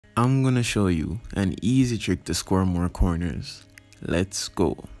I'm gonna show you an easy trick to score more corners. Let's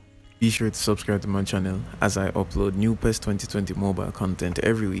go. Be sure to subscribe to my channel as I upload new PES 2020 mobile content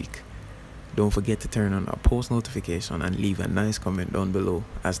every week. Don't forget to turn on a post notification and leave a nice comment down below,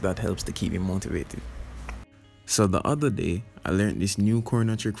 as that helps to keep me motivated. So the other day, I learned this new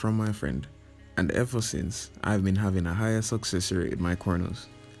corner trick from my friend, and ever since, I've been having a higher success rate with my corners.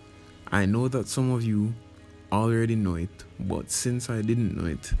 I know that some of you already know it, but since I didn't know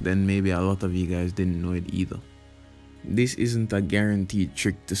it, then maybe a lot of you guys didn't know it either. This isn't a guaranteed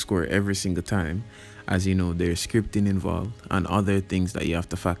trick to score every single time, as you know there's scripting involved and other things that you have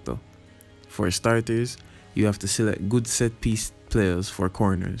to factor. For starters, you have to select good set piece players for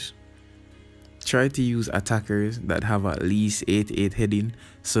corners. Try to use attackers that have at least 8-8 heading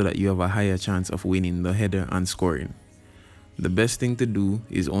so that you have a higher chance of winning the header and scoring. The best thing to do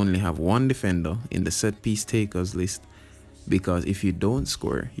is only have one defender in the set piece takers list, because if you don't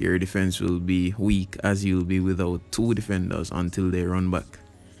score, your defense will be weak, as you'll be without two defenders until they run back.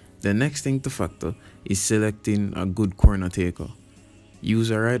 The next thing to factor is selecting a good corner taker. Use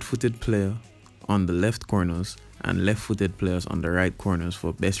a right-footed player on the left corners and left-footed players on the right corners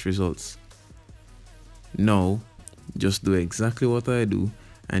for best results. Now, just do exactly what I do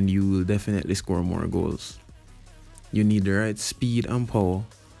and you will definitely score more goals. You need the right speed and power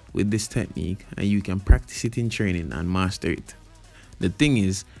with this technique, and you can practice it in training and master it. The thing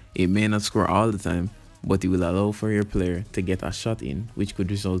is, it may not score all the time, but it will allow for your player to get a shot in, which could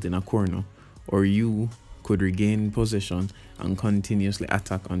result in a corner, or you could regain possession and continuously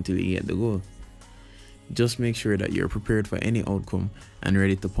attack until you get the goal. Just make sure that you're prepared for any outcome and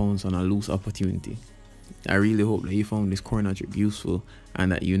ready to pounce on a loose opportunity. I really hope that you found this corner trick useful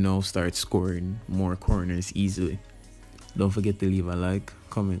and that you now start scoring more corners easily. Don't forget to leave a like,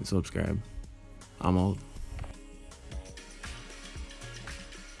 comment, subscribe. I'm out.